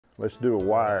Let's do a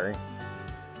wiring.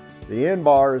 The end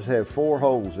bars have 4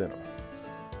 holes in them.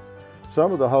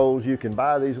 Some of the holes, you can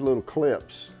buy these little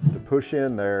clips to push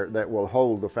in there that will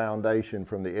hold the foundation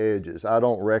from the edges. I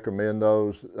don't recommend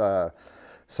those.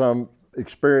 Some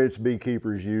experienced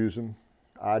beekeepers use them.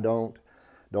 I don't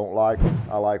like them.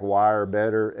 I like wire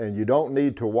better, and you don't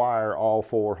need to wire all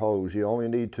 4 holes. You only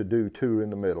need to do 2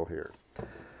 in the middle here.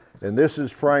 And this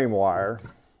is frame wire.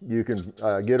 You can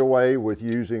get away with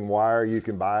using wire. You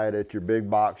can buy it at your big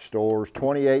box stores.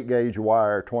 28 gauge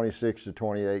wire, 26 to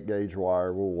 28 gauge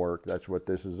wire will work. That's what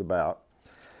this is about.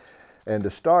 And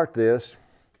to start this,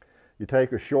 you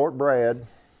take a short brad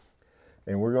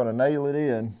and we're going to nail it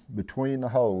in between the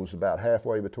holes, about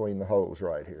halfway between the holes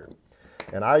right here.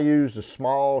 And I used a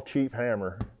small cheap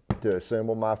hammer to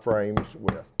assemble my frames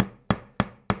with.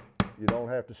 You don't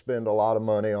have to spend a lot of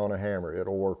money on a hammer.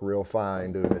 It'll work real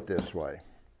fine doing it this way.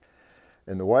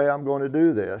 And the way I'm going to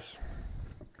do this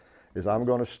is I'm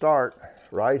going to start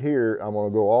right here. I'm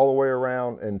going to go all the way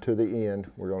around and to the end.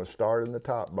 We're going to start in the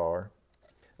top bar,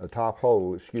 the top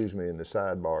hole, excuse me, in the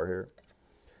side bar here.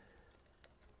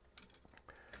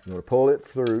 I'm going to pull it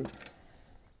through.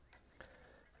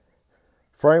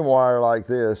 Frame wire like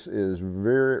this is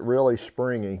really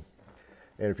springy.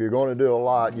 And if you're going to do a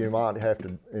lot, you might have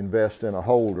to invest in a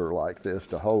holder like this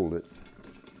to hold it.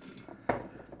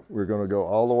 We're going to go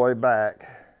all the way back.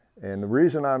 And the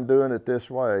reason I'm doing it this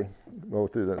way, go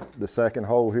through the second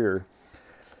hole here,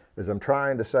 is I'm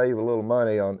trying to save a little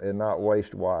money and not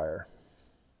waste wire.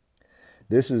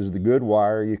 This is the good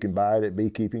wire. You can buy it at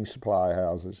beekeeping supply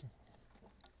houses.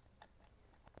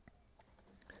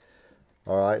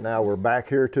 All right, now we're back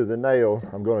here to the nail.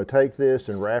 I'm going to take this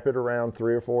and wrap it around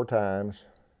 3 or 4 times.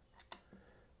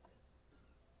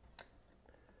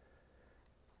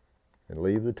 And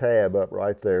leave the tab up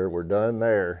right there. We're done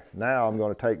there. Now I'm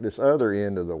going to take this other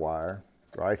end of the wire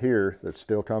right here that's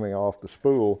still coming off the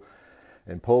spool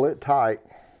and pull it tight.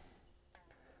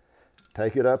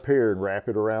 Take it up here and wrap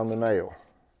it around the nail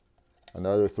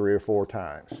another 3 or 4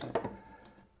 times.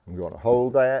 I'm going to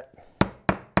hold that,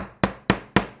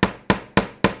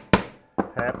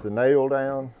 tap the nail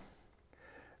down,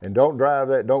 and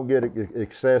don't get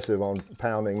excessive on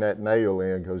pounding that nail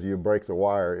in, because you break the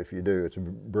wire if you do. It's a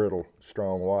brittle,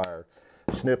 strong wire.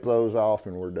 Snip those off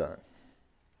and we're done.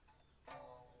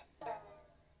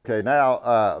 Okay,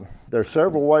 now there's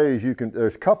several ways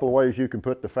there's a couple of ways you can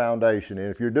put the foundation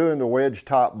in. If you're doing the wedge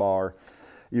top bar,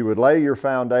 you would lay your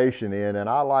foundation in, and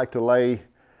I like to lay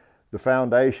the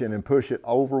foundation and push it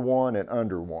over one and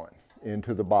under one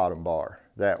into the bottom bar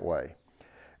that way.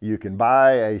 You can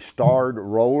buy a starred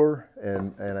roller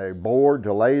and a board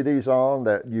to lay these on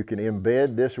that you can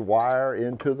embed this wire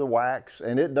into the wax,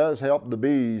 and it does help the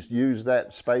bees use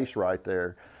that space right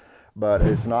there, but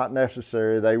it's not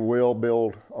necessary. They will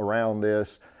build around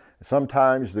this.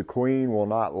 Sometimes the queen will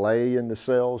not lay in the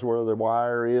cells where the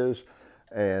wire is,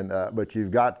 but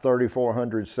you've got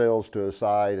 3,400 cells to a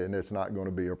side, and it's not going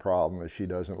to be a problem if she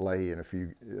doesn't lay in a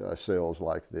few cells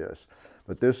like this.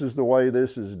 But this is the way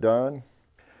this is done.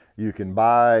 You can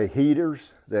buy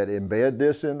heaters that embed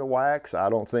this in the wax. I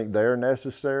don't think they're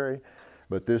necessary,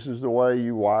 but this is the way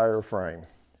you wire a frame.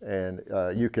 And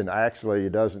you can actually, you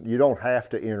don't have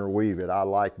to interweave it. I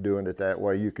like doing it that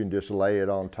way. You can just lay it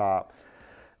on top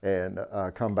and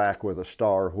come back with a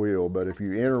star wheel. But if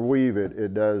you interweave it,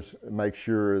 it does make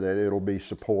sure that it'll be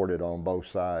supported on both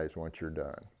sides once you're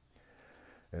done.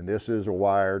 And this is a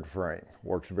wired frame.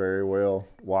 Works very well.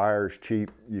 Wire's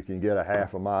cheap. You can get a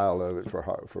half a mile of it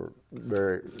for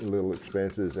very little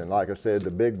expenses. And like I said,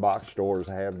 the big box stores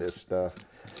have this stuff.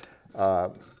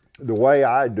 The way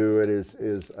I do it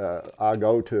is I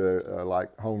go to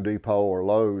like Home Depot or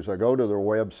Lowe's. I go to their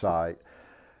website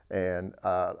and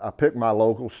I pick my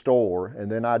local store, and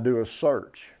then I do a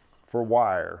search for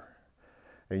wire.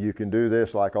 And you can do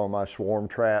this like on my swarm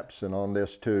traps and on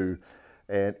this too.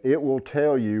 And it will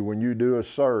tell you, when you do a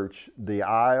search, the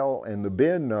aisle and the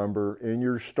bin number in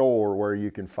your store where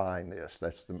you can find this.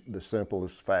 That's the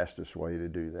simplest, fastest way to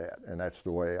do that. And that's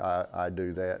the way I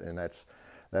do that. And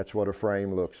that's what a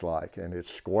frame looks like. And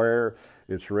it's square,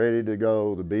 it's ready to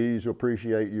go. The bees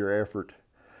appreciate your effort,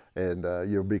 and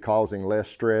you'll be causing less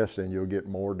stress and you'll get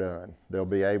more done. They'll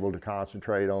be able to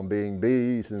concentrate on being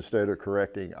bees instead of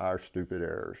correcting our stupid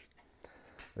errors.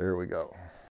 There we go.